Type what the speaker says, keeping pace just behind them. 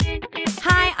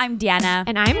I'm Deanna.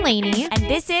 And I'm Lainey. And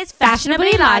this is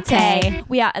Fashionably Latte.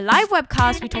 We are a live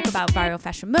webcast. We talk about viral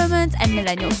fashion moments and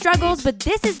millennial struggles, but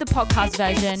this is the podcast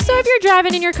version. So if you're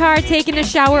driving in your car, taking a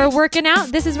shower, or working out,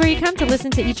 this is where you come to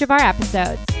listen to each of our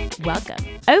episodes. Welcome.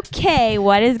 Okay,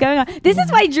 what is going on? This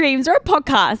is my dreams. We're a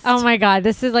podcast. Oh my God.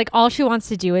 This is like all she wants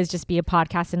to do is just be a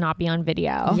podcast and not be on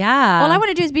video. Yeah. All I want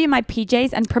to do is be in my PJs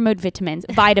and promote vitamins.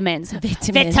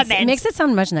 It makes it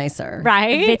sound much nicer.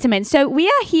 Right? Vitamins. So we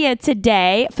are here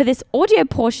today for this audio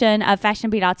portion of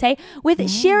Fashionably Latte with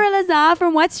Shira Lazar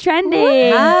from What's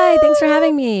Trending. Hi, thanks for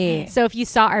having me. So if you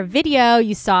saw our video,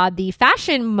 you saw the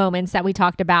fashion moments that we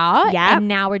talked about. Yeah. And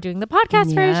now we're doing the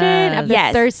podcast version of the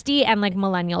Yes. thirsty and like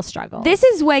millennial struggle. This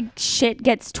is where shit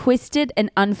gets twisted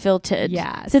and unfiltered.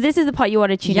 Yes. So this is the part you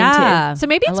want to tune into. So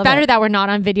maybe I it's love better it. that we're not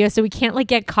on video so we can't like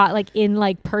get caught like in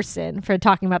like person for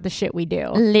talking about the shit we do.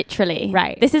 Literally.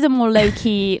 Right. This is a more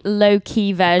low-key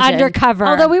version. Undercover.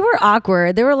 Although we were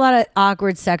awkward. There were a lot of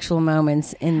awkward sexual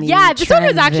moments in the yeah, this one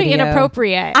was trend actually video.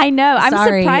 inappropriate. I know. I'm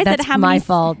Sorry, surprised that's at how many... my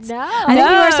fault. No. I think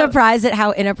you were surprised at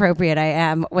how inappropriate I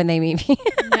am when they meet me.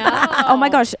 No. Oh my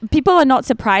gosh. People are not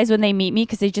surprised when they meet me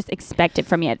because they just expect it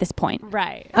from me at this point.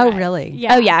 Right. Oh, right. really?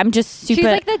 Yeah. Oh yeah, I'm just super... She's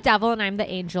like the devil and I'm the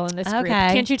angel in this group.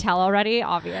 Okay. Can't you tell already?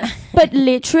 Obvious. But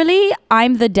literally,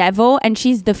 I'm the devil and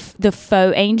she's the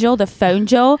faux angel, the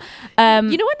phone-jel. You know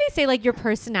when they say like your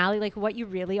personality, like what you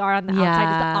really are on the outside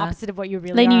is the Yeah. opposite of what you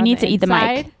really Lane, are you on need the to eat the mic.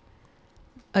 inside?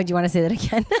 Oh, do you want to say that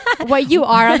again? What you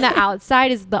are on the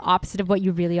outside is the opposite of what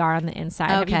you really are on the inside.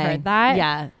 Have you heard that?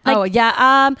 Yeah. Like-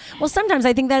 Well, sometimes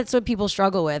I think that's what people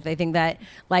struggle with. I think that,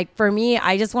 like, for me,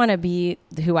 I just want to be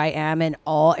who I am in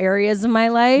all areas of my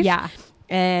life. Yeah.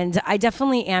 And I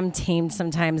definitely am tamed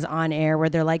sometimes on air where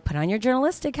they're like, put on your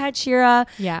journalistic hat, Shira.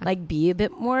 Yeah. Like, be a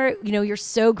bit more, you're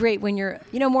so great when you're,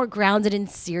 more grounded and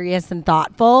serious and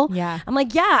thoughtful. Yeah. I'm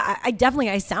like, yeah, I definitely,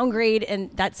 I sound great and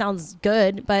that sounds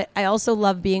good. But I also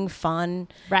love being fun,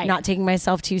 Right. not taking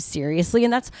myself too seriously.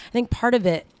 And that's, I think, part of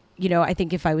it. I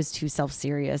think if I was too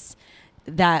self-serious,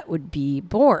 that would be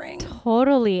boring.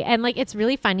 Totally. And like it's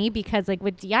really funny because like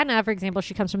with Deanna, for example,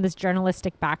 she comes from this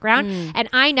journalistic background and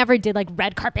I never did like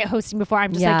red carpet hosting before.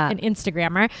 I'm just Yeah. like an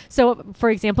Instagrammer. So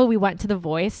for example, we went to The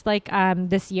Voice like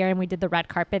this year and we did the red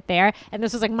carpet there. And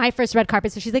this was like my first red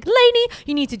carpet. So she's like, Lainey,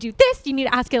 you need to do this. You need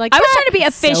to ask it like I was that. trying to be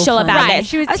official fun. about Right. this.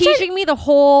 She was I trying- teaching me the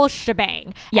whole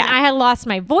shebang. Yeah. And I had lost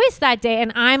my voice that day.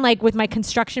 And I'm like with my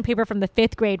construction paper from the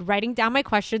 5th grade, writing down my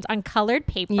questions on colored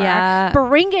paper. Yeah.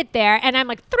 Bring it there. And I'm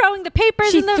like throwing the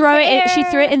papers She in the threw air.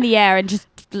 it in the air and just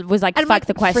was like, And I'm fuck like,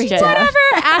 the question. freaked out. Whatever.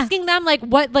 Asking them like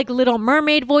what like Little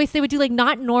Mermaid voice they would do, like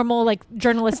not normal like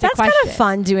journalistic That's kind questions. of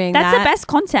fun doing That's that. the best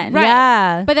content. Right.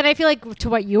 Yeah. But then I feel like to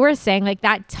what you were saying, like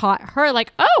that taught her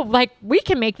like, oh, like we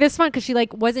can make this fun because she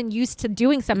like wasn't used to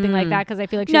doing something like that because I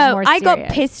feel like she was No, more I got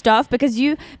serious. pissed off because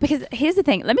here's the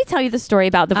thing. Let me tell you the story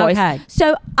about The Voice. Okay.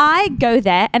 So I go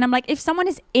there and I'm like, if someone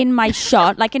is in my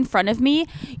shot, like in front of me,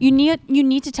 you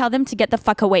need to tell them to get the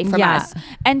fuck away from Yeah. us.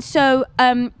 And so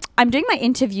I'm doing my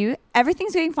interview.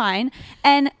 Everything's going fine.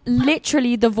 And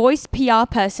literally the Voice PR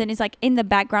person is like in the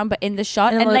background but in the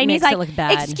shot. And And it Lainey's makes it like, look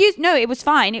bad. no, it was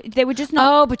fine. They were just not.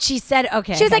 Oh, but she said,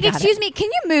 okay. She was like, I got excuse it. me, can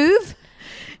you move?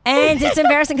 And it's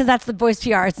embarrassing because that's the Voice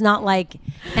PR. It's not like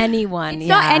anyone. It's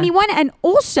not anyone. And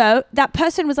also, that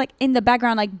person was like in the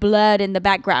background, like blurred in the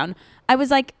background. I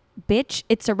was like, bitch,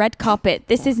 it's a red carpet.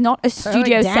 This is not a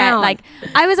studio set. down. Like,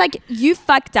 I was like, you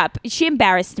fucked up. She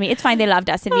embarrassed me. It's fine. They loved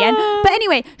us in the end. But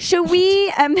anyway, should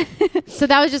we So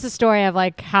that was just a story of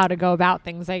like how to go about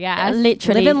things, I guess.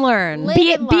 literally Live and learn.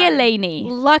 Li- be a Lainey?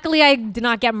 Luckily, I did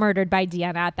not get murdered by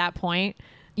Deanna at that point.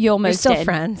 You We're almost still did.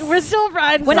 friends. We're still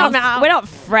friends. We're somehow. not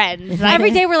friends.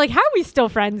 Every day we're like, how are we still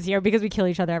friends here? Because we kill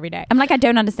each other every day. I'm like, I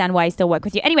don't understand why I still work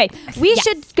with you. Anyway, we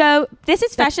should go. This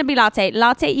is Fashionably Latte.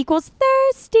 Latte equals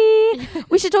thirsty.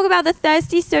 We should talk about the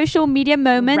thirsty social media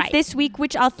moments Right. this week,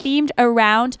 which are themed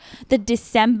around the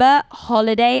December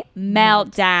holiday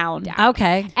meltdown.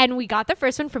 Okay. And we got the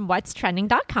first one from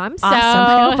whatstrending.com. So Awesome.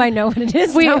 I hope I know what it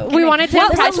is. we No, I'm we kidding. wanted to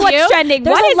What- impress what's you. trending?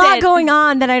 There's What a is lot it? going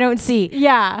on that I don't see.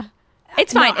 Yeah.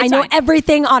 It's fine. I it's know fine.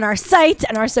 everything on our site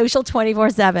and our social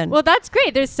 24/7. Well, that's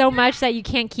great. There's so much that you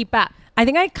can't keep up. I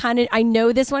think I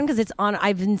know this one because it's on.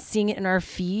 I've been seeing it in our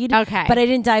feed. Okay. But I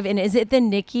didn't dive in. Is it the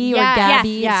Nikki Yes, or Gabby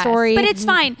yes. story? But it's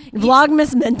fine.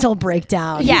 Vlogmas mental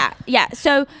breakdown. Yeah.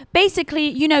 So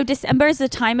basically, December is the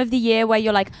time of the year where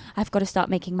you're like, I've got to start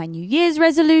making my New Year's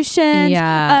resolutions.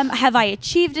 Yeah. Have I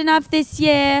achieved enough this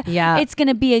year? Yeah. It's going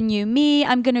to be a new me.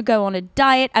 I'm going to go on a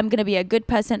diet. I'm going to be a good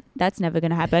person. That's never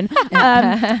going to happen.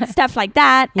 Stuff like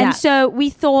that. Yeah. And so we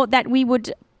thought that we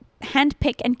would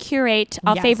handpick and curate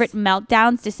our Yes. favorite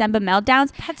meltdowns, December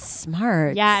meltdowns. That's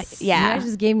smart. Yes. Yeah. You guys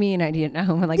just gave me an idea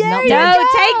now. Like There meltdown. you go.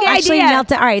 Take the Actually, idea.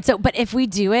 meltdown. All right. So, but if we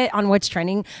do it on what's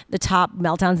trending, the top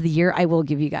meltdowns of the year, I will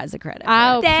give you guys the credit.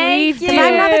 Oh, Thank please you. do. Because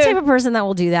I'm not the type of person that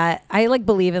will do that. I like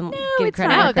believe in give it's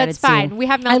credit. fine. where No, credit's that's fine. due. We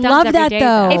have I meltdowns love every that, day,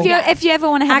 though. If you ever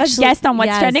want to have Actually, a guest on What's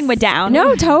yes. Trending, we're down.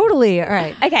 No, totally. All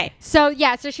right. Okay. So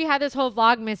yeah, so she had this whole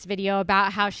Vlogmas video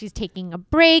about how she's taking a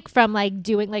break from like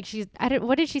doing like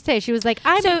what did she say? She was like,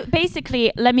 So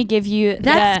basically, let me give you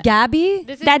That's the. Gabby.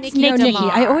 This is That's Nicki Nicki. Nikki.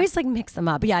 DeMar. I always like mix them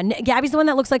up. Yeah, Gabby's the one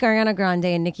that looks like Ariana Grande,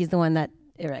 and Nikki's the one that.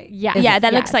 Right. Yeah. Is Yeah, it?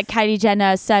 that looks Yes. like Kylie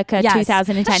Jenner circa Yes.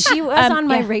 2010. She was on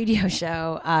my yeah. radio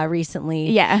show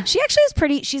recently. Yeah. She actually is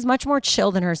pretty, she's much more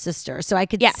chill than her sister. So I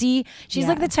could Yeah. see she's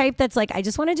like Yeah. the type that's like, I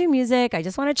just want to do music. I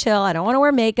just want to chill. I don't want to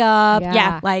wear makeup.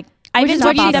 Yeah. Like, I've Which is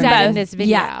what you interviewed them said in both. this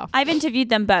video. Yeah. I've interviewed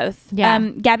them both. Yeah.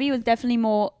 Gabby was definitely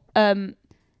more. I'm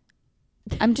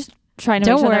just trying to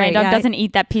Don't make sure that my worry, dog yeah. doesn't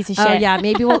eat that piece of shit. oh yeah,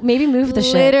 maybe we'll move the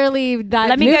shit. Literally, that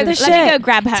Let me Move go. the Let shit. me go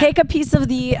grab her. Take a piece of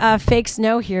the fake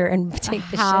snow here and take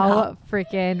the shit How out.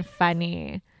 freaking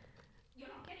funny.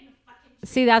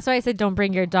 See, that's why I said don't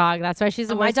bring your dog. That's why she's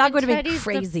the Oh, my worst. dog And would've been Teddy's the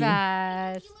crazy.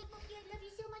 best.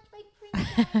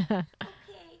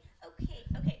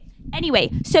 Okay.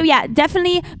 Anyway, so yeah,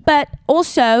 definitely. But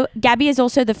also, Gabby is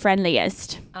also the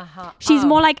friendliest. Uh-huh. She's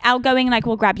more like outgoing. Like,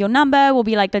 we'll grab your number. We'll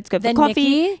be like, let's go for Than coffee.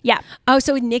 Nikki? Yeah. Oh,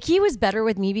 so Nikki was better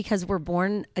with me because we're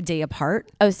born a day apart.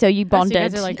 Oh, so you you bonded.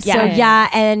 guys are, like, yeah. So Yes. yeah,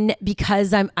 and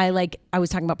because I was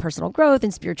talking about personal growth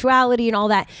and spirituality and all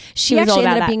that. She was all actually about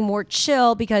ended up that. being more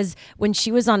chill because when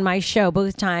she was on my show,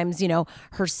 both times,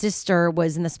 her sister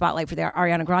was in the spotlight for the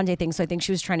Ariana Grande thing. So I think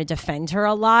she was trying to defend her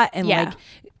a lot and Yeah.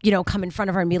 come in front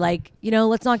of her and be like,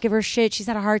 let's not give her shit. She's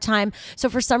had a hard time. So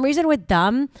for some reason with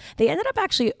them, they ended up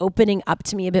actually opening up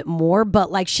to me a bit more.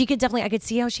 But like I could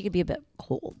see how she could be a bit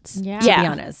cold. Yeah. To Yeah. be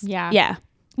honest. Yeah. Yeah.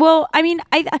 Well, I mean,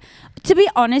 to be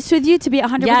honest with you, to be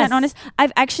 100% Yes. honest,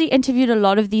 I've actually interviewed a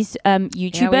lot of these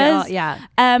YouTubers. Yeah.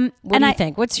 and What do you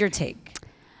think? What's your take?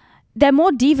 they're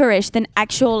more diva-ish than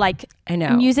actual like I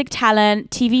know. music talent,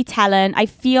 TV talent. I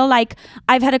feel like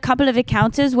I've had a couple of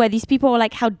encounters where these people were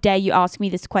like, "How dare you ask me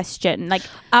this question?" Like,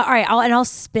 All right, I'll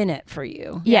spin it for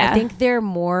you. Yeah. I think they're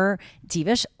more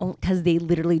divish because they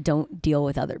literally don't deal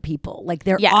with other people. Like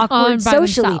they're Yeah. awkward By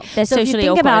socially. themselves. They're so if you socially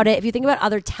think about awkward. it, if you think about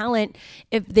other talent,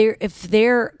 if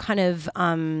they're kind of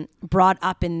brought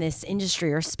up in this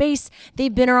industry or space,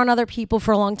 they've been around other people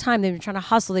for a long time. They've been trying to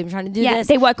hustle. They've been trying to do yeah, this.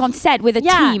 they work on set with a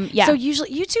team. Yeah. So usually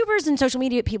YouTubers and social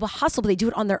media people hustle, but they do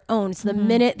it on their own. So the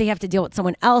minute they have to deal with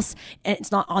someone else and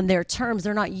it's not on their terms,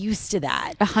 they're not used to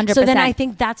that. 100%. So then I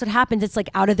think that's what happens. It's like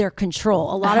out of their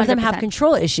control. A lot of them have 100%.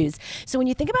 control issues. So when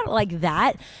you think about it like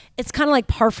that, it's kind of like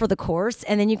par for the course.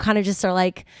 And then you kind of just are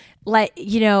like,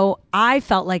 I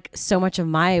felt like so much of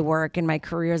my work and my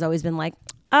career has always been like,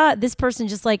 this person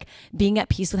just like being at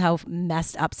peace with how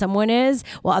messed up someone is,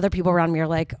 while other people around me are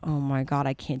like, oh my God,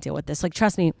 I can't deal with this. Like,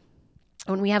 trust me,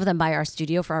 when we have them by our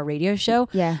studio for our radio show,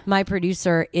 Yeah. my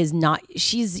producer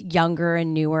she's younger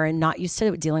and newer and not used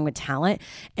to dealing with talent.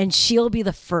 And she'll be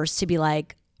the first to be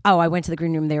like, oh, I went to the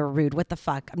green room. They were rude. What the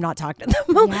fuck? I'm not talking to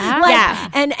them. Yeah. Yeah.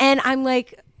 And I'm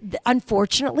like,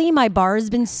 unfortunately, my bar has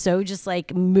been so just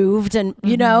like moved and,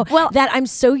 that I'm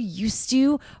so used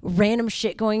to random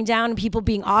shit going down and people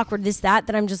being awkward, that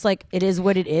I'm just like, it is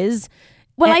what it is.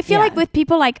 Well, And- I feel yeah. like with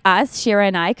people like us, Shira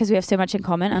and I, because we have so much in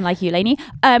common, unlike you, Lainey.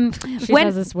 She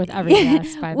does this with every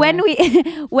guest, by the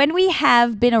way. when we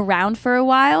have been around for a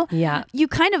while, Yeah. you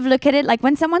kind of look at it like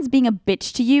when someone's being a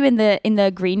bitch to you in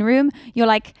the green room, you're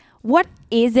like, what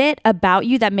is it about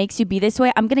you that makes you be this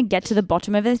way? I'm gonna get to the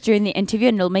bottom of this during the interview,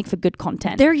 and it'll make for good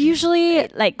content. They're usually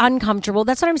Like- like uncomfortable.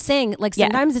 That's what I'm saying. Like Yeah.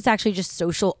 sometimes it's actually just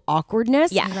social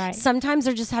awkwardness. Yeah. Right. Sometimes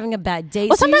they're just having a bad day.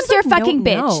 Well, So you sometimes just, you're a like, fucking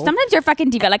don't bitch. know. Sometimes you're a fucking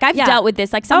diva. Like I've Yeah. dealt with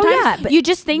this. Like sometimes yeah, but- you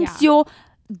just think Yeah. you're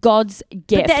God's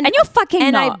gift, then- and you're fucking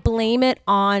and not.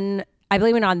 I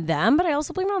blame it on them, but I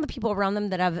also blame it on the people around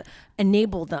them that have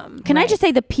enabled them. Can I just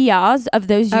say the PRs of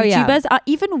those Oh, yeah. YouTubers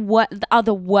are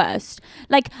the worst.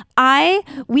 Like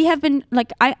we have been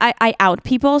like I out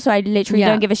people, so I literally Yeah.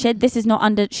 don't give a shit. This is not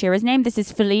under Shira's name. This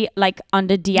is fully like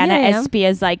under Deanna Yeah.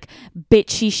 Espier's like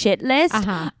bitchy shit list.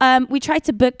 Uh-huh. We tried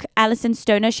to book Alison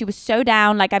Stoner. She was so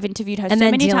down. Like I've interviewed her And so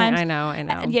then many dealing- times. I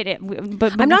know. Yeah,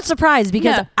 but I'm not surprised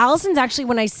because No. Allison's actually,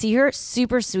 when I see her,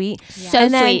 super sweet. So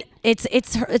and then sweet.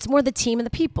 it's more the team and the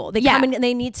people. They Yeah. come in and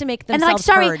they need to make And themselves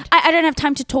they're like, sorry, heard. I don't have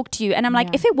time to talk to you. And I'm like,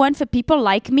 Yeah. if it weren't for people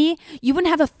like me, you wouldn't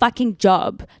have a fucking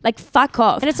job. Like, fuck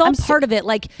off. And it's all I'm part of it.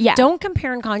 Like, Yeah. don't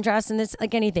compare and contrast in this,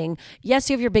 like anything. Yes,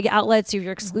 you have your big outlets, you have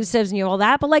your exclusives, and you have all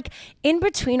that. But like in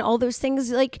between all those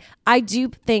things, like I do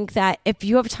think that if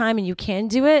you have time and you can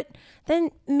do it,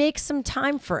 then make some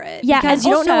time for it. Yeah, because and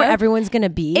you don't know also, where everyone's gonna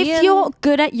be. If and- you're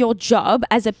good at your job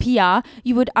as a PR,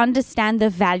 you would understand the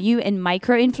value in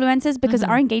micro influencers because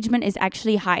our engagement is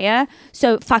actually higher.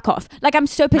 So fuck off. Like, I'm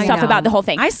so pissed I off know. about the whole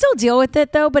thing. I still deal with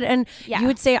it though, but Yeah. you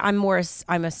would say I'm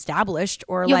established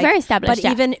or You're like very established, But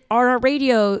yeah. even our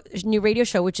new radio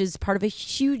show, which is part of a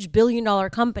huge $1 billion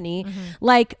company,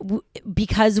 like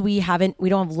because we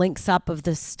don't have links up of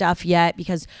the stuff yet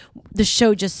because the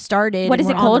show just started. What and is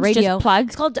it we're on the called? Just radio. plug.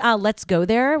 It's called Let's Go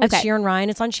There with Okay. Sharon Ryan.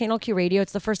 It's on Channel Q Radio.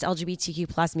 It's the first LGBTQ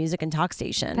plus music and talk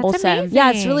station. That's Awesome. amazing.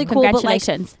 Yeah, it's really cool.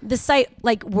 Congratulations. But like the site,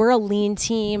 like we're a lean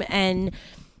team, and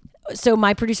so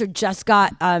my producer just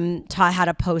got taught how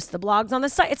to post the blogs on the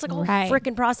site. It's like a whole Right.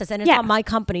 freaking process, and it's Yeah. not my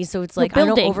company, so it's You're like I don't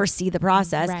building. oversee the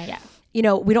process. Right. Yeah. You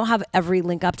know, we don't have every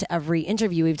link up to every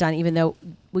interview we've done, even though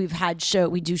we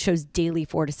do shows daily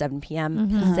 4 to 7 p.m.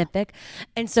 Pacific.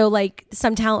 And so like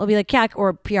some talent will be like, yeah,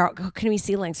 or PR, can we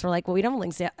see links? We're like, well, we don't have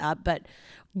links yet, but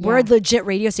we're a legit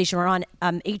radio station. We're on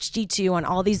HD2 on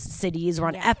all these cities. We're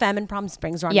on FM in Palm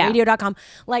Springs. We're on Yeah. radio.com.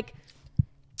 Like,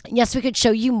 yes, we could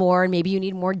show you more and maybe you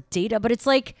need more data, but it's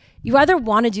like you either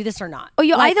want to do this or not. or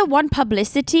you Like, either want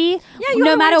publicity, you no either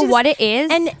wanna matter do this- what it is.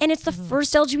 and it's the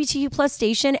first LGBTQ plus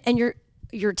station, and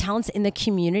your talents in the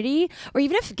community, or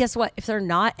even if guess what, if they're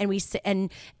not,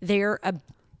 and they're a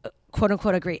quote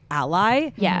unquote a great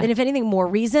ally, Yeah. then if anything, more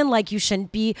reason like you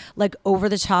shouldn't be like over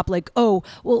the top, like, oh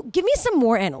well, give me some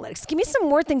more analytics, give me some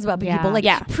more things about Yeah. people, like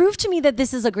Yeah. prove to me that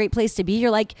this is a great place to be.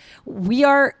 You're like,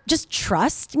 just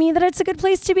trust me that it's a good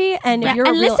place to be, and if you're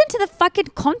and a real, listen to the fucking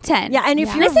content. yeah, and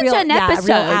if you're listen a real, to an episode.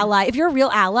 real ally, if you're a real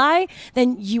ally,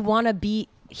 then you want to be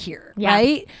here, Yeah.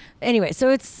 right? Anyway, so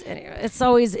it's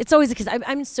always because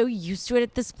I'm so used to it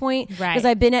at this point, Right. because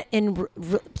I've been in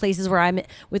places where I'm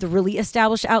with really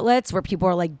established outlets where people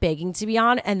are like begging to be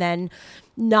on, and then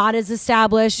not as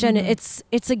established, and it's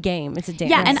a game, it's a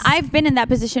dance. Yeah, and I've been in that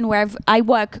position where I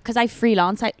work because I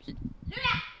freelance.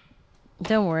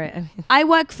 don't worry. I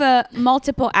work for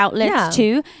multiple outlets Yeah.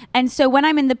 too. And so when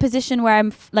I'm in the position where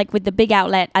I'm like with the big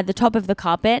outlet at the top of the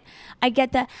carpet, I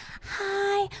get the,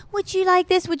 hi, would you like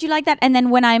this? Would you like that? And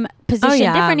then when I'm positioned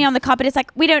yeah. differently on the carpet, it's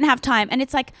like, we don't have time. And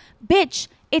it's like, bitch,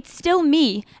 it's still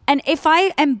me. And if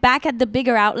I am back at the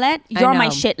bigger outlet, I you're on my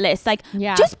know. shit list. Like,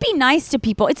 Yeah. just be nice to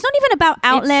people. It's not even about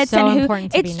outlets so and who.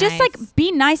 important to It's be just nice. like,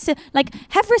 be nice to, like,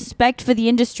 have respect for the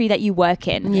industry that you work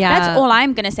in. Yeah. That's all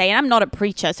I'm going to say. And I'm not a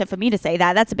preacher. So for me to say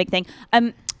that, that's a big thing.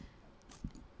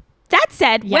 That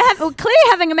said, Yes. we're clearly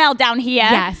having a meltdown here.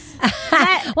 Yes.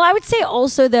 Well, I would say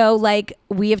also though, like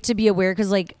we have to be aware,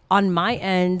 because like on my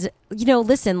end, you know,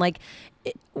 listen, like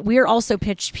we're also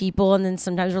pitched people, and then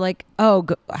sometimes we're like, oh,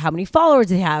 how many followers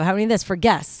do they have? How many of this for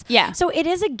guests? Yeah. So it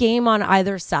is a game on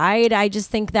either side. I just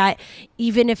think that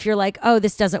even if you're like, oh,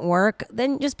 this doesn't work,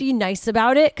 then just be nice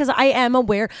about it. Because I am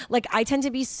aware, like I tend to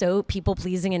be so people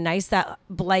pleasing and nice that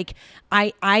like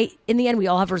I in the end we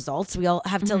all have results. We all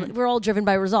have to. We're all driven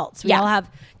by results. We Yeah. all have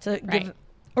to Right. give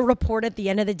a report at the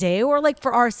end of the day, or like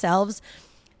for ourselves,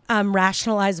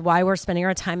 rationalize why we're spending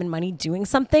our time and money doing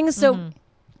something. So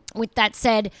with that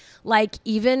said, like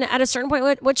even at a certain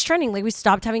point, what's trending? Like we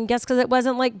stopped having guests because it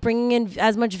wasn't like bringing in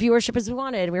as much viewership as we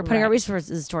wanted. We were putting our Right.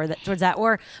 resources towards that.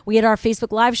 Or we had our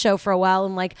Facebook Live show for a while,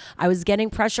 and like I was getting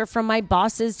pressure from my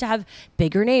bosses to have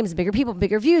bigger names, bigger people,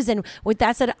 bigger views. And with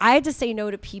that said, I had to say no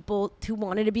to people who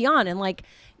wanted to be on, and like,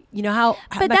 you know how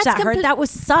But much that's that hurt. That was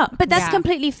suck. But that's Yeah.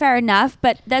 completely fair enough.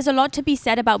 But there's a lot to be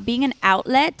said about being an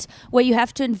outlet where you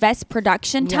have to invest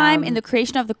production time Yeah. in the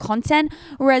creation of the content.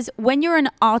 Whereas when you're an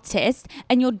artist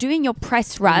and you're doing your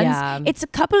press runs, Yeah. it's a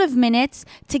couple of minutes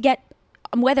to get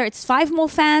whether it's 5 more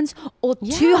fans or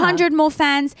Yeah. 200 more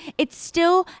fans, it's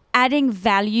still adding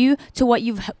value to what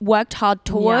you've worked hard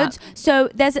towards. So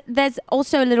there's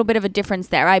also a little bit of a difference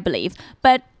there, I believe.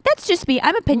 But that's just me.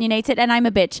 I'm opinionated and I'm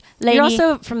a bitch. Lady, You're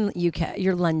also from UK.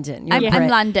 You're London. You're I'm, Brit. I'm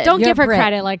London. Don't You're give her Brit.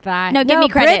 credit like that. No, give me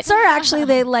credit. Brits are actually,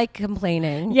 they like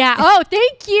complaining. Yeah. Oh,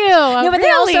 thank you. No, but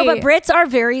they also, Really? but Brits are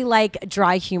very like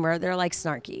dry humor. They're like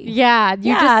snarky. Yeah.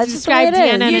 You Yeah, just it's just the way described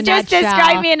it is. Deanna in You a just nutshell.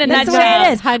 described me in a That's the nutshell. way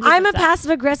it is. 100%. I'm a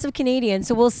passive aggressive Canadian,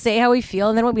 so we'll say how we feel,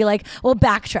 and then we'll be like, we'll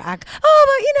backtrack. Oh,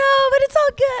 but you know, but it's all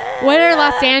good. What are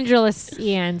Los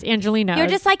Angelesians? Angelinos. You're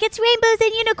just like, it's rainbows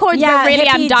and unicorns, Yeah, but really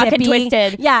I'm hippy dark and dippy.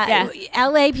 twisted. Yeah,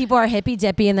 LA people are hippy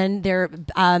dippy, and then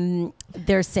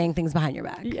they're saying things behind your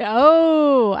back.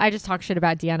 Oh, I just talk shit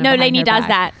about Deanna. No, behind Lainey her does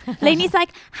back. that. Lainey's like,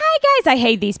 hi guys, I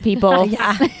hate these people.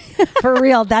 Yeah, for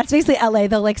real. That's basically LA.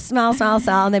 They'll like smile,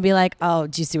 and they'll be like, "Oh,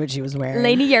 do you see what she was wearing?"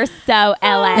 Lainey, you're so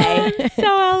LA. So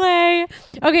LA.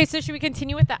 Okay, so should we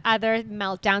continue with the other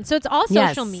meltdown? So it's all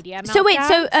Yes. social media. So wait,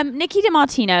 so meltdowns? Nikki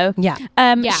DiMartino, Yeah.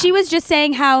 Yeah. she was just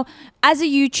saying how as a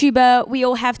YouTuber we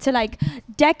all have to like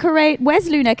decorate. Where's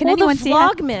Luna? Can Well, anyone the see her?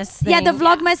 Vlogmas Yeah, the thing.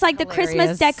 Vlogmas, like the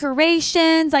Christmas Hilarious.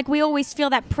 decorations. Like we always feel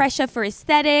that pressure for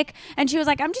aesthetic. And she was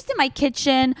like, I'm just in my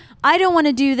kitchen. I don't want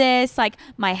to do this. Like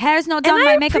my hair's not done. And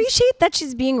my I makeup. appreciate that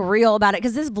she's being real about it,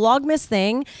 because this Vlogmas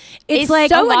thing, it's It's like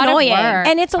so a lot of annoying. work.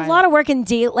 and it's a But- lot of work and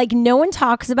like no one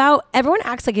talks about. Everyone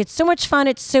acts like it's so much fun,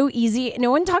 it's so easy.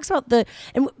 No one talks about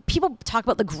people talk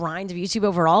about the grind of YouTube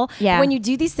overall. Yeah. When you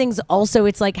do these things, also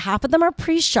it's like half of them are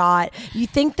pre-shot. You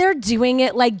think they're doing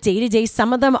it like day to day.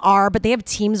 Some of them are, but they have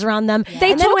teams around them.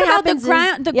 They And then talk what about the happens is-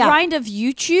 grind, yeah. grind of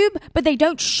YouTube, but they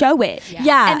don't show it.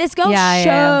 Yeah. And this girl Yeah.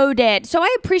 showed it. So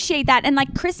I appreciate that. And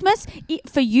like Christmas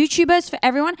for YouTubers, for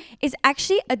everyone, is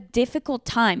actually a difficult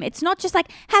time. It's not just like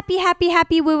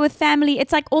happy, we're with family.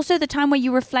 It's like also the time where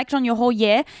you reflect on your whole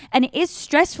year. And it is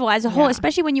stressful as a whole,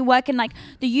 especially when you work in like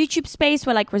the YouTube space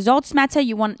where like results matter.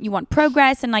 You want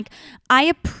progress. And like I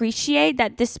appreciate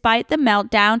that despite the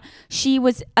meltdown, she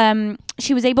was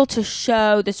able to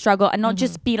show the struggle and not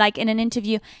just be like in an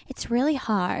interview, it's really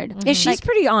hard. Yeah, she's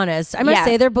pretty honest. I must Yeah.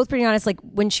 say they're both pretty honest. Like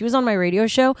when she was on my radio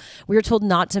show, we were told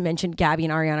not to mention Gabby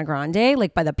and Ariana Grande,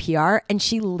 like by the PR, and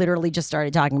she literally just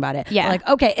started talking about it. Yeah. We're like,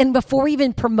 okay. And before we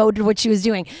even promoted what she was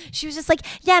doing, she was just like,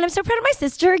 yeah, and I'm so proud of my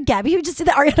sister, Gabby, who just did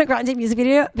the Ariana Grande music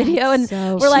video. And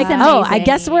so we're like, she's oh, I amazing.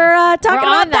 guess we're talking We're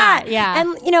about on that. that, yeah.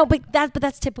 And but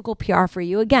that's typical PR for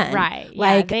you again. Right. Yeah.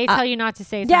 Like They tell you not to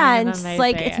say something. yeah, and and then it's they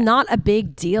like say it's it. not a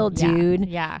big deal, Yeah, dude.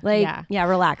 yeah, Like yeah.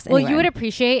 relax. Well, you Anyway. would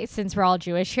appreciate, since we're all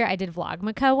Jewish here, I did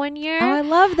Vlogmaka one year. Oh, I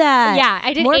love that. Yeah,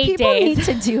 I did More 8 people days. need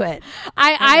to do it.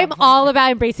 I'm all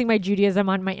about embracing my Judaism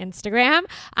on my Instagram.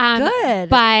 Good.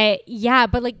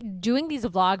 But like doing these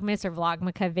Vlogmas or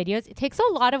Vlogmaka videos, it takes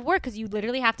a lot of work because you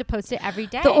literally have to post it every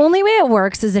day. The only way it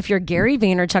works is if you're Gary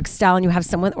Vaynerchuk style and you have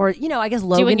someone, or I guess Doing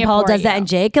Logan it Paul for does that, you. and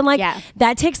Jake, and like Yeah.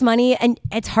 that takes money, and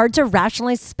it's hard to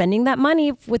rationalize spending that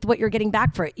money with what you're getting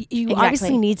back for it. You Exactly.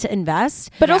 obviously need to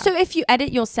invest. But also, if you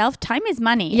edit yourself, time is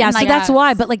money. Yeah, And, so like, that's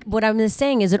why. But like what I'm just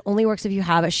saying is it only works if you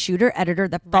have a shooter editor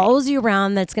that follows you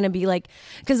around. That's going to be like,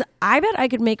 because I bet I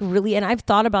could make really, and I've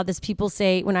thought about this. People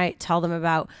say when I tell them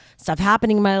about stuff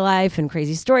happening in my life and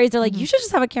crazy stories, they're like, you should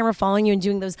just have a camera following you and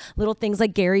doing those little things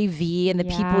like Gary Vee and the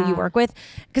people you Yeah. work with.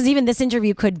 Because even this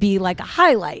interview could be like a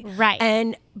highlight.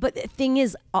 Right. But the thing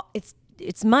is,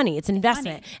 it's money, it's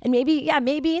investment. And maybe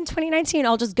in 2019,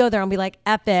 I'll just go there and be like,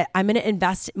 F it. I'm going to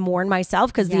invest more in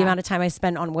myself because the Yeah. amount of time I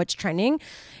spend on what's trending,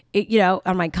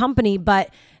 on my company. But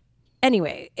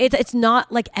anyway, it's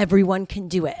not like everyone can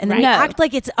do it. And then Right. you No. act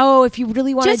like it's, if you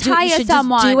really want to Just do it, hire you should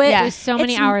someone. just do it. Yeah. There's so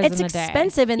many hours It's in the day.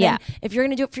 expensive. And Yeah. then if you're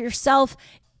going to do it for yourself,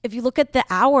 if you look at the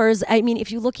hours, I mean,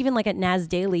 if you look even like at Naz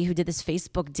Daily, who did this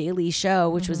Facebook daily show,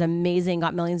 which was amazing,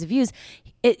 got millions of views,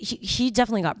 he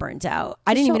definitely got burnt out.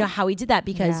 I didn't even know how he did that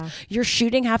because Yeah. you're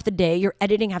shooting half the day, you're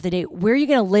editing half the day. Where are you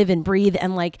going to live and breathe?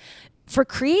 And like for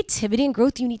creativity and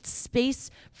growth, you need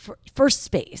space for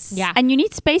space. Yeah. And you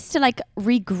need space to like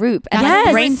regroup and Yes.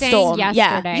 like, We were saying brainstorm.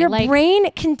 yesterday. Your Like- brain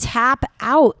can tap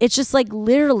out. It's just like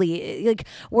literally like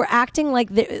we're acting like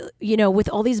with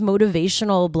all these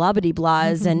motivational blah blah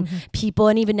blahs and people,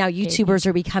 and even now YouTubers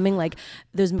are becoming like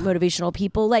those motivational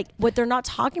people. Like what they're not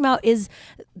talking about is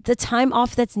the time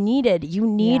off that's needed. You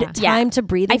need Yeah. time to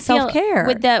breathe I and feel self-care.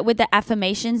 with the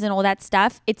affirmations and all that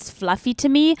stuff, it's fluffy to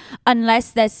me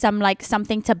unless there's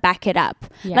something to back it up.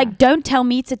 Yeah. Like don't tell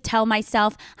me to tell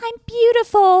myself I'm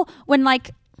beautiful when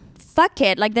like fuck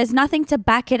it, like there's nothing to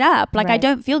back it up. Like I Right.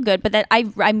 don't feel good, but that I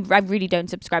really don't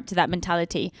subscribe to that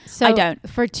mentality. So I don't.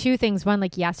 For two things. One,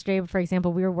 like yesterday, for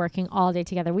example, we were working all day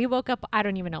together. We woke up, I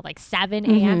don't even know, like 7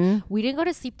 a.m. We didn't go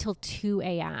to sleep till 2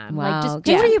 a.m. Like just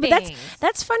good for doing you. But things.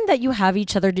 that's fun that you have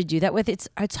each other to do that with. It's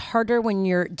harder when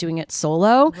you're doing it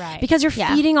solo, Right. because you're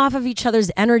Yeah. feeding off of each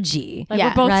other's energy. Like Yeah.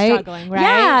 we're both right? struggling, right?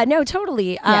 Yeah, no,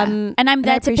 totally. And I'm I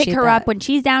there to pick appreciate her that. up when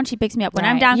she's down. She picks me up when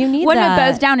I'm Right. down. You need when that.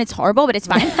 we're both down, it's horrible, but it's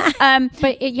fine.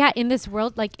 But in this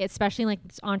world, like especially like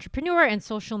this entrepreneur and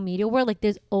social media world, like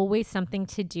there's always something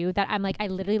to do that I'm like, I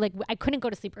literally like I couldn't go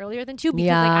to sleep earlier than 2 because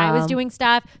like I was doing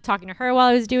stuff, talking to her while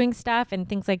I was doing stuff and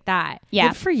things like that. Yeah.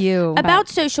 Good for you. About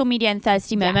social media and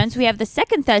thirsty moments, we have the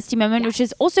second thirsty moment, which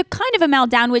is also kind of a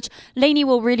meltdown, which Lainey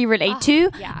will really relate to.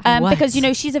 Because, you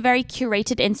know, she's a very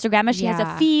curated Instagrammer. She has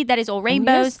a feed that is all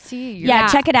rainbows.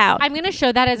 Check it out. I'm going to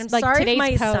show that as I'm like sorry today's if my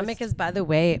post. stomach is, by the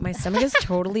way, my stomach is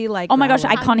totally like. Oh my gosh,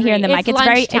 I can't hear in the mic. It's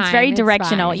very lunchtime.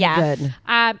 directional. It's Yeah. Good.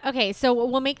 Okay, so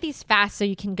we'll make these fast so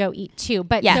you can go eat too.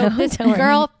 But Yeah. so this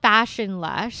girl, Fashion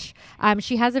Lush,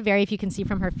 she has a very, if you can see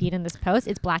from her feed in this post,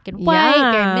 it's black and white,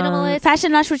 very minimalist.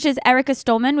 Fashion Lush, which is Erica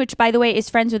Stolman, which by the way is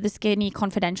friends with the Skinny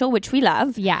Confidential, which we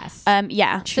love. Yes.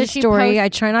 True she story. I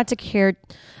try not to care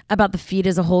about the feed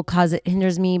as a whole cause it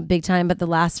hinders me big time, but the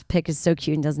last pic is so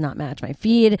cute and does not match my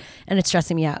feed and it's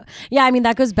stressing me out. Yeah, I mean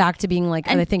that goes back to being like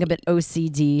I think a bit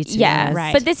OCD to be honest.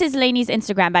 right. But this is Lainey's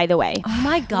Instagram, by the way. Oh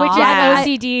my god. which is I-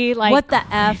 OCD, like what the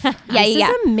F? This is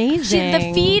amazing.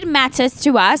 The feed matters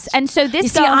to us, and so this You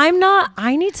see,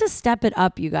 I need to step it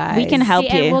up, you guys. We can help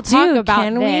and you. we'll talk Dude, about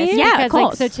can we? this. Yeah, of because, like,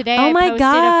 course. so today Oh I my posted a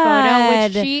photo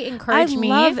which God. she encouraged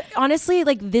me. Honestly,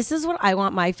 like this is what I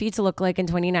want my feed to look like in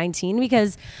 2019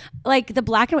 because like the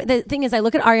black and white, the thing is I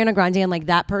look at Ariana Grande and like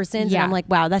that person's and I'm like,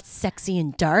 wow, that's sexy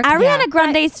and dark. Ariana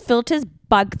Grande's filters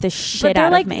bug the shit they're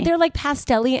out like of me. they're like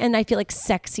pastel-y and I feel like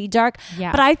sexy dark.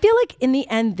 Yeah. But I feel like in the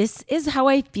end, this is how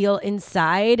I feel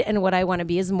inside, and what I want to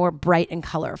be is more bright and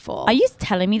colorful. Are you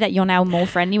telling me that you're now more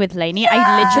friendly with Lainey?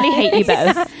 I literally hate you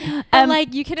both. And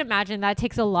like you can imagine that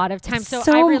takes a lot of time. So,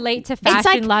 So- I relate to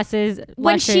Fashion Lush's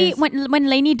when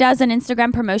Lainey does an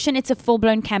Instagram promotion, it's a full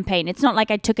blown campaign. It's not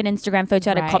like I took an Instagram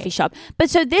photo at a Right. coffee shop. But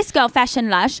so this girl, Fashion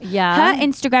Lush, her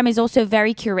Instagram is also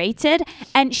very curated,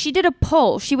 and she did a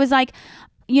poll. She was like,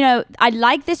 you know, I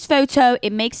like this photo.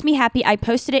 It makes me happy. I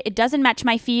posted it. It doesn't match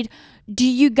my feed. Do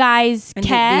you guys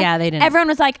care? They didn't. Everyone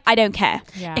was like, I don't care.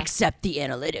 Yeah. Except the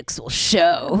analytics will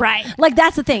show. Right. Like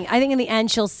that's the thing. I think in the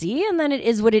end she'll see, and then it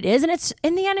is what it is. And it's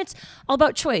in the end it's all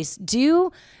about choice.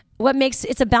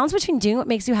 It's a balance between doing what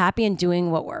makes you happy and doing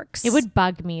what works. It would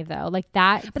bug me though, like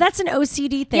that. But that's an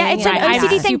OCD thing. Yeah, it's an Right.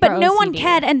 OCD Yeah. thing, but Super no one OCD.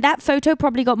 cared. And that photo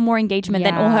probably got more engagement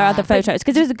than all her Yeah. other photos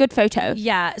because it was a good photo.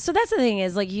 Yeah. So that's the thing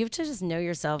is like you have to just know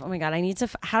yourself. Oh my God, I need to.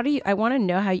 I want to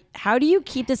know how do you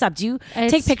keep this up? Do you take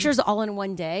It's- pictures all in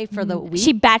one day for the week?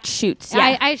 She batch shoots.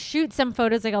 Yeah. I shoot some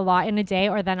photos like a lot in a day,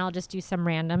 or then I'll just do some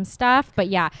random stuff. But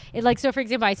yeah, it like so. For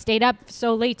example, I stayed up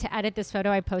so late to edit this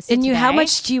photo I posted. and how today.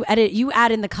 much do you edit? You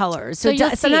add in the colors. So, So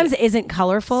you'll sometimes see. it isn't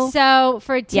colorful. So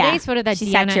for today's Yeah, photo that she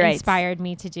Deanna saturates. inspired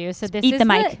me to do. So this Eat is the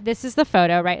mic. this is the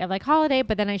photo, right, of like holiday,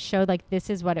 but then I showed like this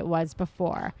is what it was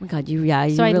before. Oh my God, you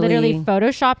So I really, literally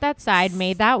photoshopped that side,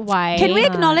 made that white. Can we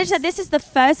acknowledge that this is the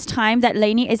first time that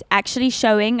Lainey is actually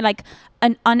showing like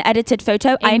an unedited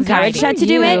photo? I encouraged her to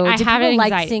do it. I Do have people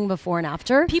like anxiety. seeing before and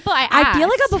after? People I feel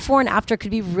like a asked. before and after could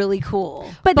be really cool.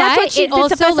 But that's what she it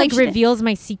also supposed like to reveals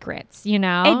my secrets, you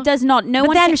know? It does not. No But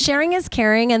one. then can- sharing is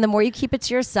caring, and the more you keep it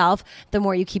to yourself, the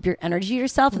more you keep your energy to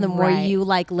yourself, and the more Right. you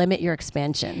like limit your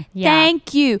expansion. Yeah.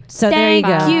 Thank you. So there you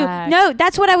Thank go. you. No,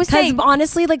 that's what I was Because saying.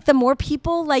 honestly, like the more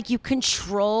people like you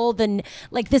control,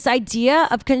 like this idea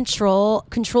of control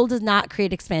does not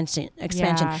create expansion.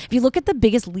 Yeah. If you look at the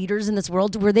biggest leaders in this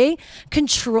world, were they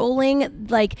controlling?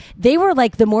 Like they were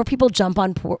like the more people jump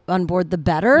on board, the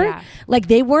better. Yeah. Like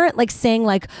they weren't like saying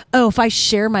like, oh, if I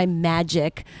share my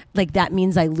magic, like that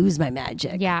means I lose my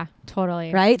magic. Yeah,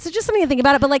 totally. Right. So just something to think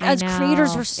about it. But like I as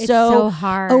creators, know. we're It's so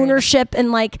hard. ownership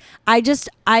and like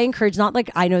I encourage, not like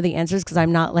I know the answers because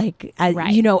I'm not like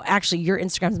Right. you know, actually your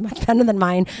Instagram is much better than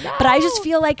mine. But I just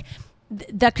feel like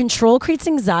that control creates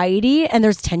anxiety and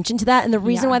there's tension to that. And the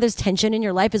reason Yeah. why there's tension in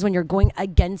your life is when you're going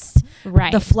against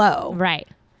Right. the flow. Right.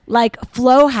 Like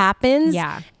flow happens.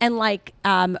 Yeah. And like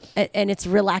and it's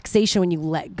relaxation when you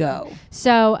let go.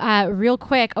 So, real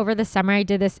quick, over the summer, I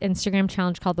did this Instagram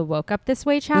challenge called the Woke Up This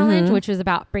Way Challenge, which was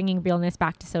about bringing realness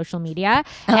back to social media.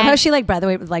 I love how And she like by the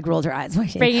way like rolled her eyes.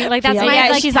 bringing, like that's Yeah. my yeah,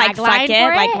 like, she's like, tagline fuck it,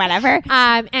 for like whatever.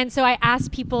 And so I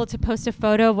asked people to post a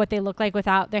photo of what they look like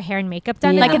without their hair and makeup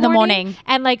done, Yeah. Like in the morning.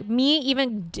 And like me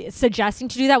even suggesting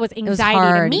to do that was anxiety to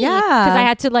hard. me Yeah. because I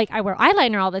had to like I wear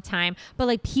eyeliner all the time, but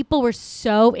like people were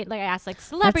so like I asked like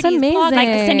celebrities, amazing. bloggers, Like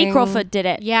Cindy Crawford did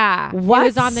it. yeah, What? it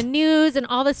was on the news and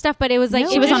all this stuff, but it was like No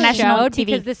it She was on just national showed TV.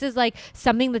 because this is like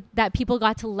something that people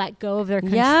got to let go of their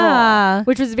control, Yeah.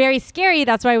 which was very scary.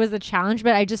 That's why it was the challenge.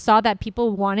 But I just saw that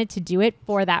people wanted to do it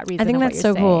for that reason. I think of what that's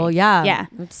you're so cool. saying. Yeah. Yeah.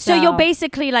 So- So you're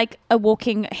basically like a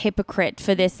walking hypocrite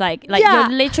for this. Like Yeah.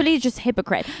 you're literally just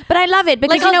hypocrite. But I love it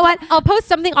because Like you know what? I'll post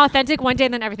something authentic one day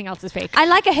and then everything else is fake. I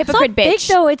like a It's not hypocrite fake bitch.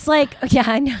 though. It's like, yeah,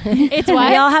 I know. It's what?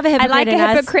 We all have a I hypocrite like a in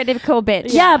us. hypocritical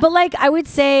bitch. Yeah, but like I would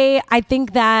say, I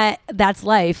think that that's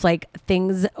life. Like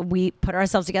things, we put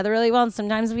ourselves together really well, and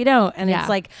sometimes we don't. And Yeah. it's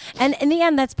like, and in the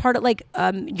end, that's part of like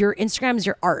your Instagram is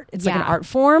your art. It's like an Yeah. art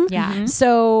form. Yeah. Mhm.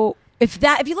 So if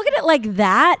you look at it like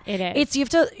that, It is. It's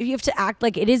you have to act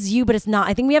like it is you, but it's not.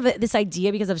 I think we have this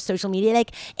idea because of social media,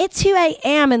 like it's who I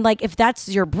am, and like if that's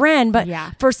your brand. But Yeah.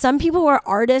 for some people who are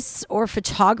artists or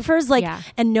photographers, like Yeah.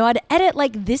 and know how to edit,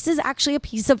 like this is actually a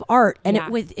piece of art. And Yeah.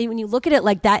 when you look at it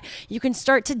like that, you can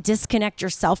start to disconnect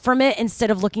yourself from it instead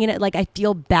of looking at it like I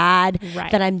feel bad Right.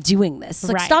 that I'm doing this.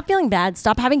 Like Right. stop feeling bad.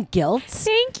 Stop having guilt.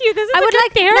 Thank you. This is I would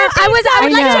like therapy. I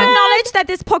would like to session. acknowledge that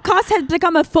this podcast has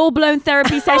become a full-blown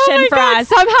therapy session Oh my for God. us.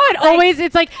 Somehow it always,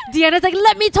 it's like Deanna's like,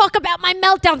 let me talk about my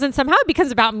meltdowns, and somehow it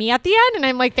becomes about me at the end, and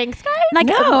I'm like, thanks guys. Like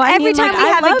No, I every mean, time like, we I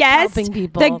have a love guest, helping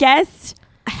people. the guests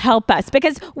help us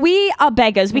because we are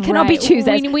beggars. We cannot be Right.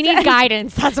 choosers. We need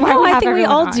guidance. That's why No, we I have think we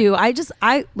everyone all on. do.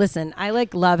 I listen. I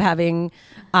like love having.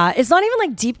 It's not even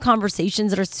like deep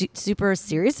conversations that are super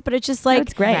serious, but it's just like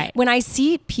it's great. Right. when I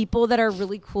see people that are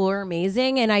really cool or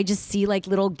amazing, and I just see like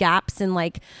little gaps in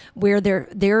like where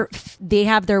they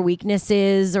have their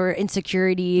weaknesses or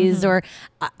insecurities, or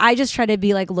I just try to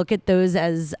be like look at those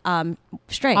as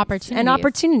strengths Opportunities. and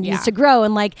opportunities Yeah. to grow,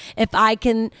 and like if I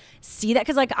can see that,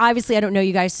 because like obviously I don't know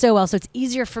you guys so well, so it's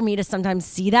easier for me to sometimes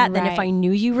see that than if Right. I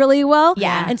knew you really well.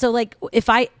 Yeah. And so like if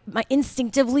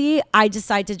instinctively I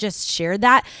decide to just share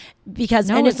that because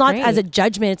No, and it's it's not great. as a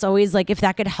judgment, it's always like if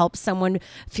that could help someone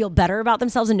feel better about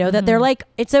themselves and know that they're like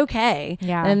it's okay.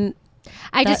 Yeah. And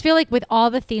I just feel like with all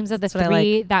the themes of the what I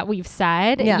three that we've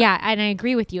said, Yeah. yeah, and I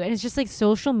agree with you. And it's just like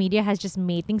social media has just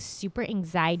made things super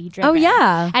anxiety driven. Oh,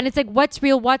 yeah. And it's like what's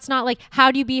real, what's not, like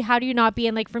how do you be, how do you not be?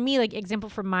 And like for me, like example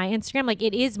for my Instagram, like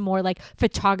it is more like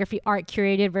photography, art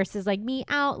curated versus like me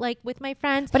out like with my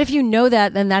friends. but if you know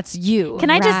that, then that's you. Can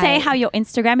I just say Right. how your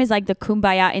Instagram is like the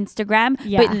kumbaya Instagram,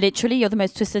 Yeah. but literally you're the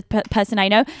most twisted person I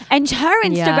know. And her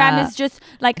Instagram Yeah. is just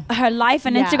like her life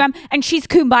and Yeah. Instagram, and she's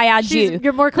kumbaya She's- Jew.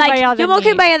 you're more like, kumbaya than you're more me.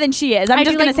 kumbaya than she is. I'm I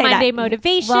just do, gonna like, say Monday that.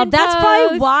 motivation. Well, that's probably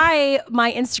posts. why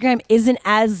my Instagram isn't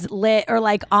as lit or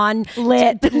like on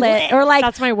lit or like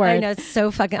That's my word. I know it's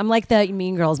so fucking. I'm like the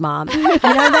Mean Girls mom. You know,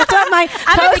 that's what my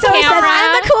the post always says. camera.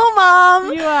 I'm the cool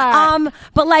mom. You are.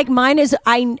 But like mine is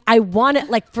I want it.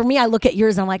 Like for me, I look at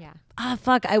yours and I'm like, Yeah.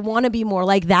 fuck, I want to be more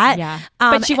like that. Yeah.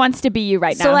 But she wants to be you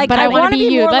right now. So like, But I wanna wanna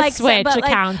be you. more Let's like, switch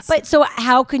accounts. But so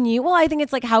how can you? Well, I think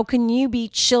it's like how can you be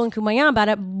chill and kumbaya about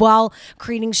it while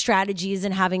creating strategies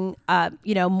and having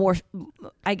more,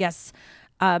 I guess.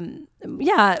 Yeah.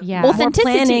 more Authenticity,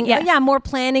 planning, yeah. more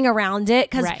planning around it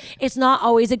because Right. it's not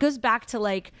always. It goes back to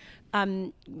like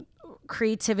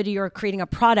creativity or creating a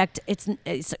product.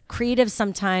 It's creative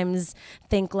sometimes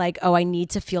think like, oh, I need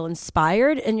to feel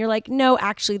inspired, and you're like, no,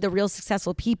 actually, the real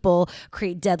successful people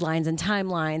create deadlines and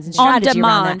timelines and on strategy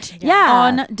around demand. that. Yeah,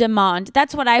 On demand.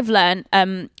 That's what I've learned.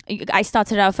 I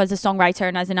started off as a songwriter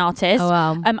and as an artist. Oh,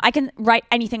 wow. I can write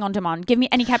anything on demand. Give me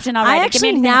any caption, I'll I write it. Give me actually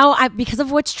anything. now, because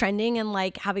of what's trending and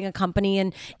like having a company,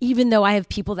 and even though I have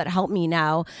people that help me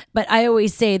now, but I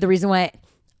always say the reason why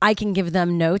I can give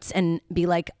them notes and be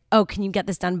like, oh, can you get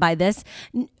this done by this?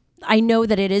 I know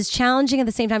that it is challenging. At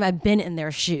the same time, I've been in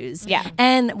their shoes. Yeah.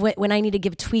 And when I need to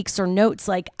give tweaks or notes,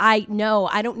 like I know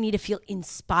I don't need to feel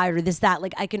inspired or this, that.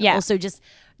 Like I can Yeah. also just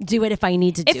do it if I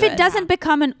need to do If it doesn't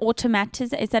become an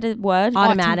automatic, is that a word?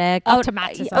 Automatic.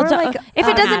 Automatism. Or like, if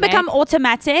it doesn't automatic. become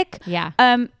automatic, Yeah.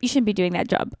 You shouldn't be doing that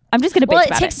job. I'm just gonna bitch Well, it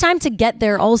about takes time to get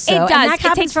there also. It And does. that It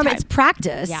happens takes from time. its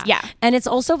practice. Yeah. Yeah. And it's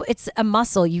a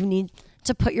muscle. You need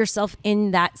to put yourself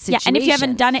in that Yeah, situation. and if you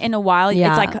haven't done it in a while, Yeah.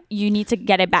 it's like you need to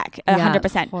get it back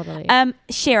 100%. Totally.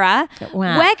 Shira,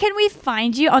 Wow. where can we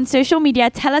find you on social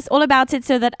media? Tell us all about it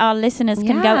so that our listeners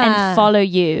can go Yeah. and follow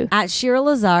you. At Shira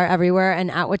Lazar everywhere and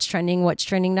at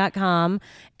whatstrending.com.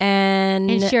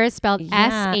 And Shira is spelled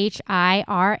Yeah.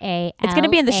 SHIRA. It's gonna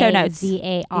be in the show notes.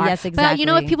 ZAR. Yes, But you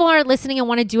know, if exactly. people are listening and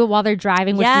want to do it while they're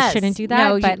driving, which Yes. you shouldn't do that,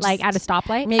 No, you but like just- at a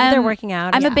stoplight. maybe they're working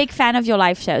out. I'm Yeah. a big fan of your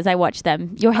live shows. I watch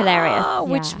them. You're hilarious. Oh,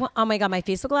 which Yeah. one? Oh my God, my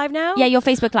Facebook Live now? Yeah, your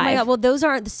Facebook Oh my Live. God, well, those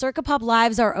are the Circa Pop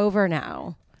Lives are over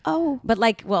now. But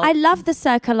like, well, I love the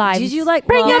Circa Lives. did you like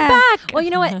Bring it back? Well, you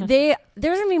know what? There's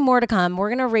gonna be more to come. We're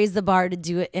gonna raise the bar to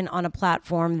do it on a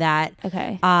platform that,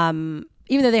 Okay.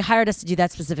 even though they hired us to do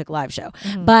that specific live show,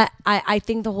 but I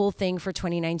think the whole thing for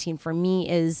 2019 for me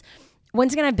is,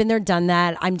 once again, I've been there, done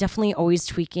that. I'm definitely always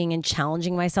tweaking and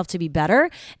challenging myself to be better.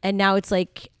 And now it's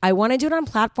like, I want to do it on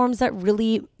platforms that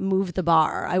really move the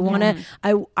bar. I want to,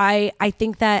 I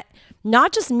think that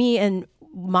not just me and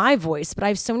my voice, but I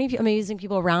have so many amazing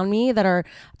people around me that are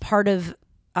part of,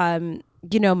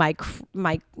 not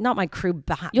my crew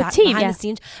behind team, the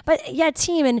scenes, but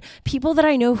team and people that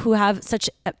I know who have such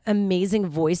amazing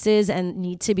voices and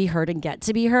need to be heard and get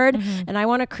to be heard. And I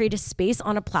want to create a space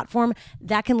on a platform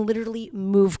that can literally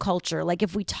move culture. Like,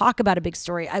 if we talk about a big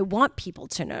story, I want people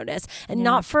to notice, and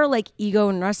not for like ego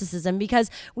and narcissism, because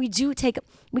we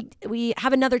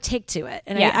have another take to it.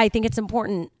 And I think it's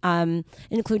important,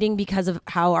 including because of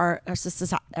how our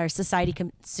society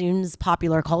consumes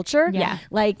popular culture. Yeah.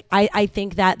 Like, I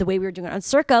think that the way we were doing it on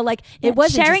Circa, like, it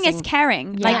was sharing is interesting.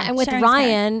 caring. Like, and with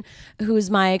Ryan, who's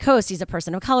my co-host, he's a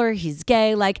person of color, he's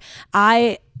gay. Like,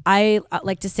 I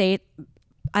like to say,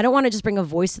 I don't want to just bring a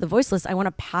voice to the voiceless. I want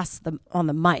to pass them on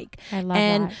the mic. I love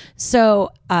and that. So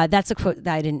that's a quote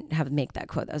that I didn't have make that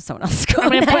quote. That was someone else's quote.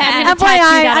 I'm gonna FYI, tattoo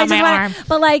that I on just my wanna- arm.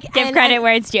 But like, Give credit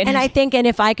where it's due. And I think, and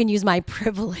if I can use my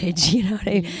privilege, you know what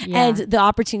I mean? Yeah. And the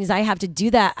opportunities I have to do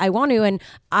that, I want to. And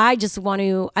I just want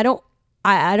to,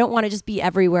 I don't want to just be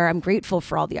everywhere. I'm grateful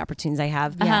for all the opportunities I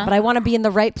have, but I want to be in the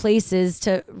right places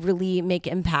to really make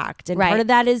impact. And part of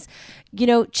that is,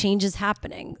 change is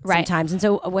happening sometimes. And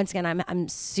so once again, I'm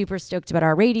super stoked about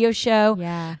our radio show,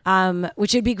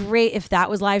 which would be great if that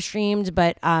was live streamed,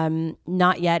 but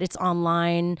not yet. It's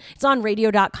online. It's on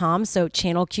radio.com. So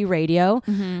Channel Q Radio.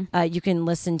 You can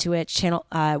listen to it.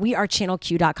 We are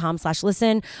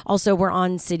channelq.com/listen. Also, we're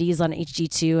on cities on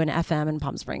HD2 and FM and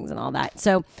Palm Springs and all that.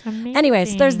 So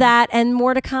anyways, there's that and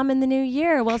more to come in the new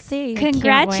year. We'll see.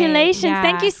 Congratulations. Yeah.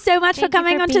 Thank you so much for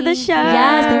coming onto the show.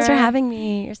 Yes, thanks for having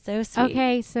me. You're so sweet.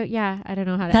 Okay, so I don't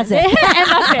know how to That's end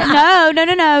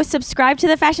it. No. Subscribe to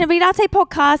the Fashionably Latte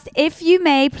podcast. If you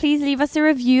may, please leave us a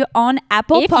review on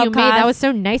Apple If Podcasts. you may, that was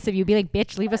so nice of you. Be like,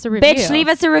 bitch, leave us a review. Bitch, leave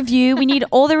us a review. We need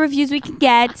all the reviews we can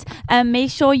get.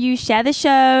 Make sure you share the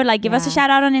show. Like, give us a shout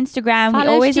out on Instagram. Follow we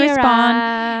always Shira.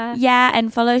 respond. Yeah,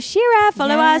 and follow Shira.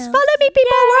 Follow us. Follow me,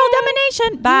 people. World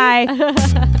domination. Bye.